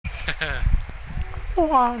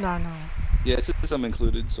Oh, no, no. Yeah, it says I'm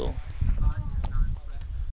included, so.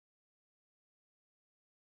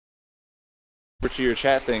 For to your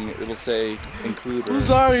chat thing, it'll say include or I'm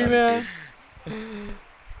sorry, not man. include.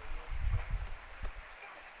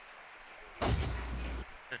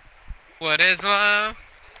 What is love?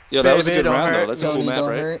 Yo, that was a Baby, good don't round though. hurt That's a me. cool map, don't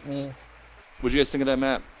right? hurt me. What'd you guys think of that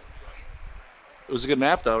map? It was a good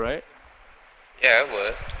map though, right? Yeah, it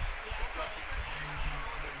was.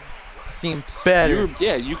 Seem better.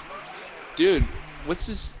 Dude, what's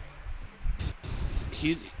this?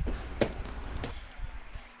 He's.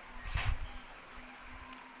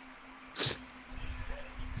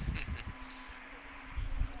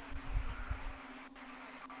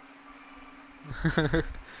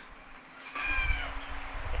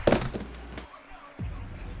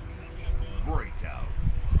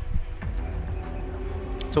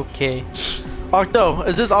 It's okay. Octo,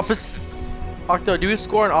 is this opposite? Octo, do we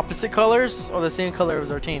score in opposite colors or the same color as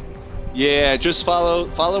our team? Yeah, just follow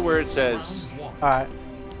where it says. Alright.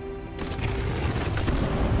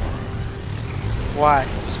 Why?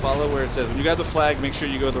 Just follow where it says. When you got the flag, make sure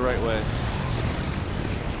you go the right way.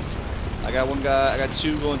 I got one guy. I got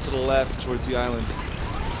two going to the left towards the island.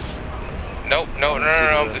 Nope, no.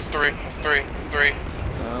 It's three. It's three.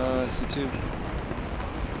 I see two.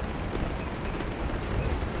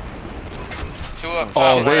 Two up top.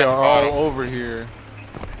 Oh, they are all bottom. over here.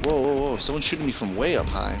 Whoa. Someone's shooting me from way up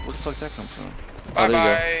high. Where the fuck did that come from? Bye Oh,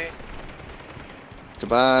 there bye. you go.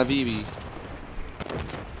 Goodbye, BB.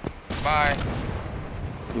 Bye.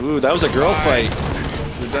 Ooh, that was a girl Bye.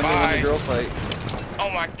 fight. We've done it in a girl fight. Oh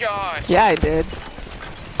my gosh. Yeah, I did.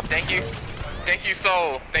 Thank you. Thank you,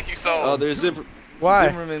 Soul. Thank you, Soul. Oh, there's Zimmerman. Why?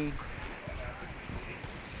 Zimmerman.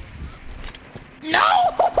 No!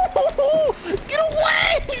 Get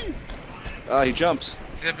away! Oh, he jumps.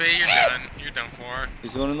 Zippy, you're done. You're done for.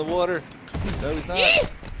 He's going in the water. No, he's not. He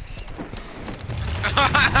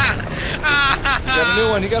got a new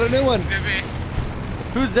one. He got a new one. Zippy.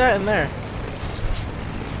 Who's that in there?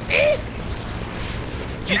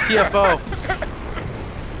 GTFO.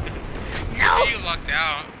 No! You lucked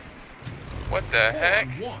out. What the heck?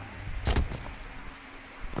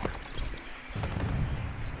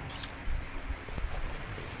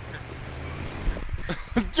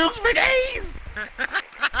 Jukes for days!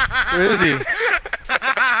 Where is he?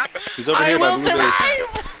 He's over here by blue base.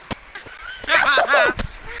 I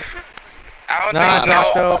don't Nice, think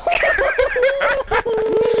so. Octo.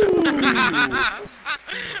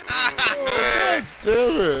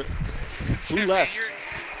 Damn it. Who left?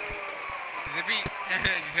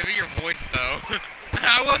 Zippy, your voice though.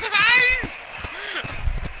 I wasn't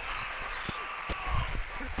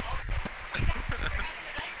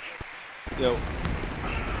Yo.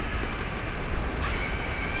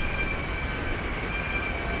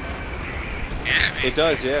 It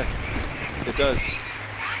does, yeah. It does.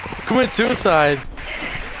 Commit suicide.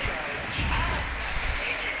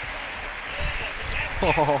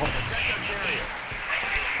 Oh.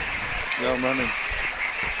 Yo, I'm running.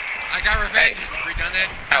 I got revenge. Redundant.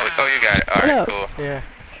 Oh, you got it. Alright, cool. Yeah.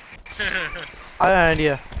 I had an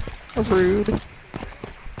idea. That's rude.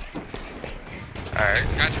 Alright.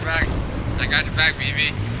 Got your back. I got your back,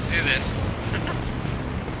 BB. Do this.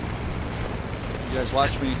 You guys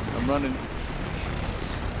watch me. I'm running.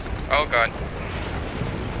 Oh god.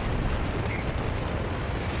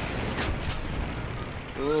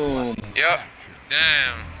 Boom. Yep.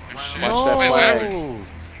 Damn. Watch that flag.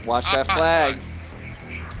 Watch that flag.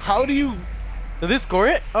 How do you... Did they score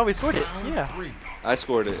it? Oh, we scored it. Yeah. I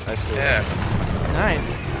scored it. Yeah. Nice.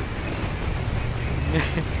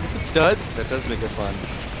 Yes, it does. That does make it fun.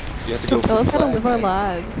 You have to go Tell for us the how to flag, live our man.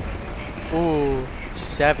 lives. Ooh, she's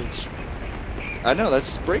savage. I know,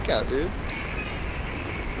 that's breakout, dude.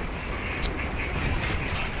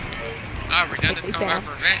 Ah, Redundant's coming back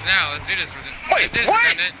for revenge now. Let's do this. Wait, what?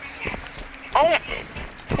 Redundant. Oh!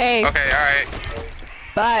 Hey. Okay, alright.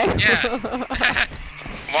 Bye. Yeah.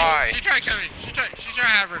 Why? She tried to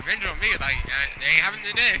have revenge on me. Like, they ain't having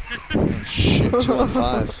today. Shit, 2 on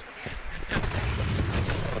 5.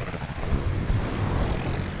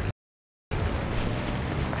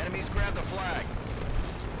 Enemies grab the flag.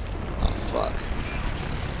 Oh, fuck.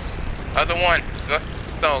 Other one. Go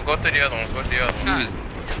to the other one. Go to the other one.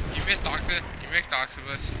 You missed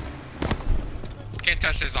Octopus. Can't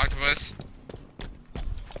touch this Octopus.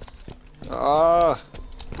 Ah.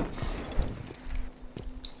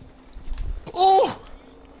 Oh!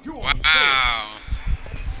 Wow.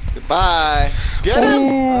 Goodbye. Get him!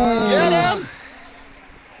 Get him!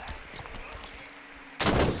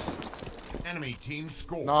 Enemy team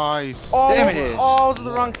score. Nice. Oh, Damn it. oh, it was on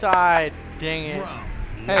the wrong side. Dang it.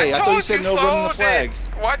 Hey, I thought you said no running the flag.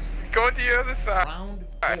 What? Go to the other side. Round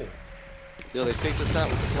 4. Yo, they faked us out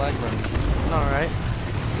with the flag running. Alright.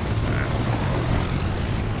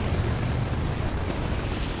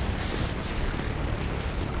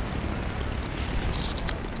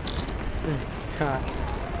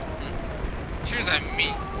 Cheers at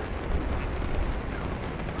me.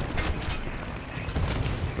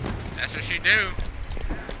 That's what she do.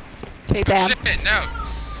 Okay, damn. Shit, no.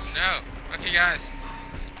 No. Okay, guys.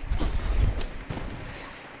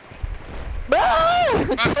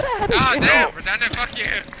 Fuck. Oh, damn. Redundant, fuck you.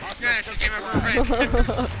 Yeah, she came up for revenge.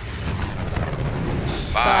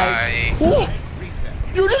 Bye. Reset.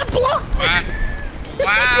 You just blocked me!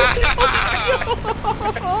 Wow.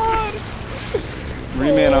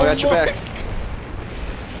 Reman, I got your back. 4-2.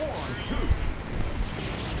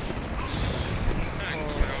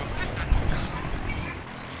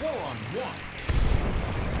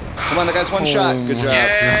 Come on, that guy's one shot. Good job.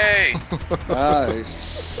 Yay!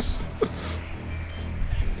 Nice.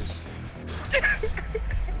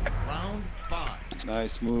 Round 5.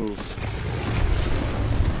 Nice move.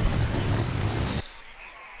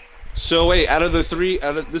 So wait, out of the three,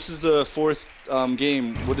 this is the fourth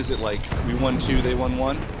game. What is it like? We won 2, they won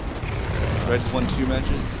 1. Reds won 2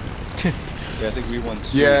 matches. Yeah, I think we won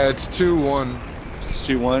 2. Yeah, it's 2-1. It's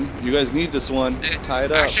 2-1. You guys need this one. Tie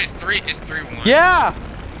it up. Actually, it's 3. It's 3-1. Yeah!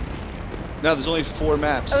 No, there's only 4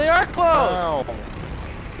 maps. And they are close! Wow.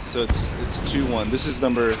 So it's 2-1. This is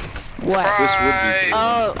number. What? This would be.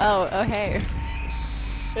 Oh, hey.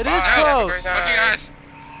 It Bye. is Have a close! great night. Okay, guys.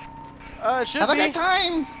 It should Have a be. good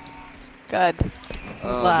time. Good.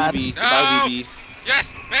 Glad. BB. No. Bye, BB.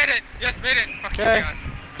 Yes, made it. Yes, made it. Fuck you Okay. guys.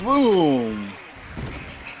 Boom.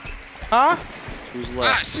 Huh? Who's Ah,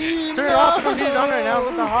 left? shit. Turn it off if you don't right now,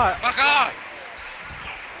 it's not hot. Fuck off.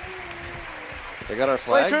 They got our Wait,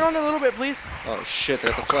 flag? turn on a little bit, please. Oh shit, they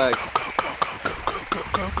got the flag.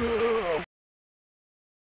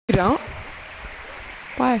 You don't?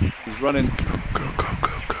 Why? He's running.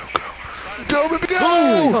 Go, baby, go!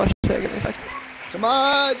 Oh shit, give me a sec. Come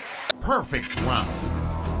on! Perfect round.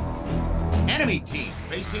 Enemy team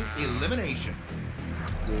facing elimination.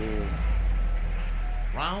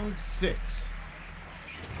 Round 6.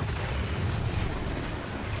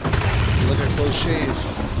 Look at close shave.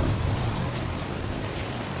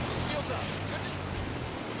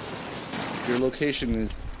 Your location is.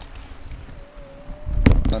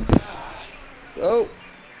 Oh!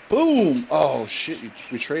 Boom! Oh shit,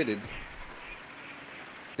 we traded.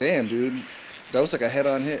 Damn, dude. That was like a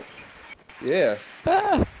head-on hit. Yeah.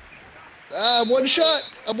 Ah. I'm one shot!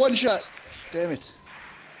 I'm one shot! Damn it.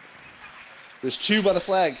 There's 2 by the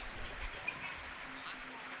flag.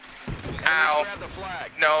 Ow.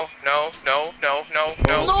 No, no, no, no, no,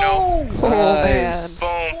 no, no. No! Oh man. Nice.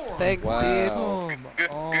 Boom. Thanks, Wow. Come Good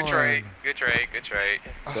on. trade. Good trade. Good trade.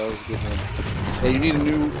 That was a good one. Hey, you need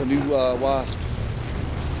a new wasp.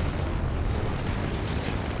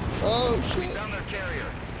 Oh shit!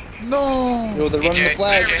 No! Yo, they're running the EJ,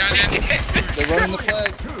 flag. Redundant. They're running the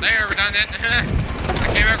flag. There, redundant. I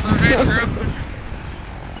came out for revenge, bro.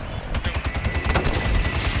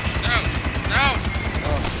 No, no.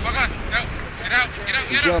 Fuck off. No. Get out. Get out.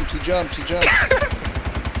 He Get out. jumped. He jumped. He jumped.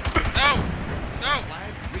 No. No.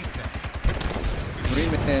 Flag reset.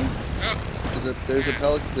 Reman. No.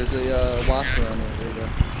 There's a wasp around there. There you go.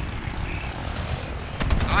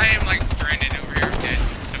 I am like stranded over here. Dead.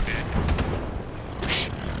 So dead.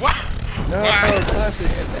 What? No, Wow. classic.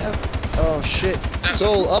 Oh shit. No.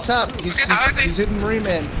 Soul, up top. He's hitting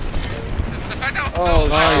Reman. The fact that I was still Oh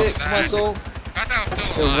alive. shit. Come on, Soul. The fact that I was still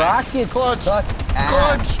The alive. Rockets Clutch. suck ass.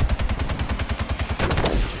 Clutch!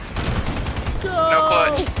 No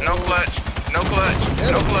clutch. No clutch. No clutch.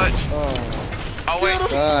 No clutch. Oh, Oh wait.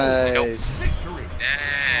 nice. Victory.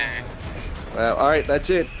 Dang. Wow. All right, that's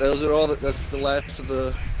it. Those are all. That's the last of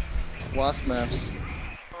the wasp maps.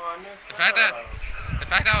 The fact that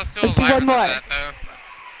I was still Let's do alive one because more. of that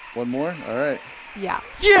though. One more. All right. Yeah.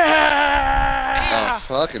 Yeah! Oh,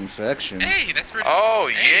 fuck infection. Hey, that's pretty. Oh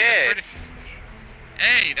hey, yes.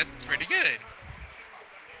 That's pretty good.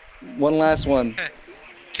 One last one.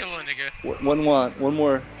 Kill a nigga. One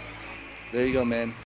more. There you go, man.